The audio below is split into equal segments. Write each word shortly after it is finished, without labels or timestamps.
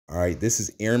right, this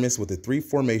is aramis with a 3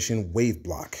 formation wave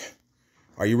block.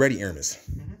 Are you ready, aramis?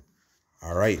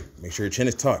 All right, make sure your chin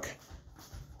is tucked.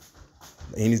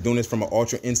 And he's doing this from an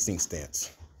ultra instinct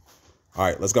stance. All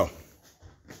right, let's go.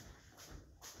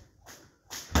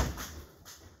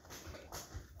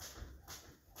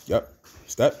 Yep,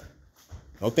 step,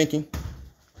 no thinking.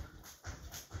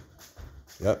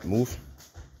 Yep, move.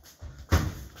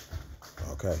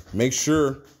 Okay, make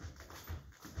sure,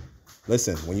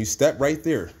 listen, when you step right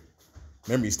there,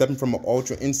 remember you're stepping from an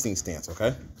ultra instinct stance,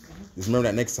 okay? Just remember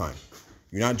that next time.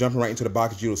 You're not jumping right into the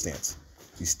Boxjeeto stance.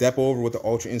 You step over with the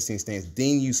ultra instinct stance,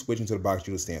 then you switch into the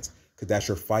Boxjeeto stance, because that's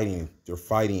your fighting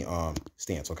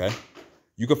stance, okay?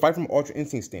 You can fight from ultra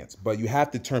instinct stance, but you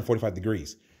have to turn 45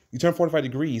 degrees. You turn 45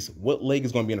 degrees, what leg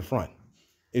is going to be in the front?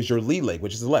 Is your lead leg,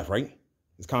 which is the left, right?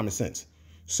 It's common sense.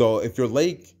 So if your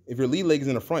lead leg is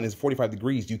in the front, is 45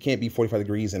 degrees, you can't be 45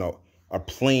 degrees in a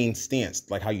plain stance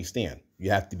like how you stand. You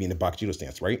have to be in the Boxjeeto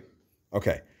stance, right?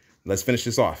 Okay, let's finish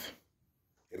this off.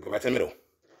 It'll go back to the middle.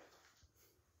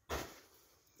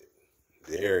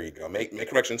 There you go. Make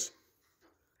corrections.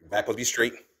 Your back will be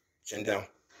straight, chin down.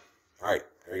 All right,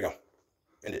 there you go.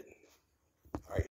 End it. All right.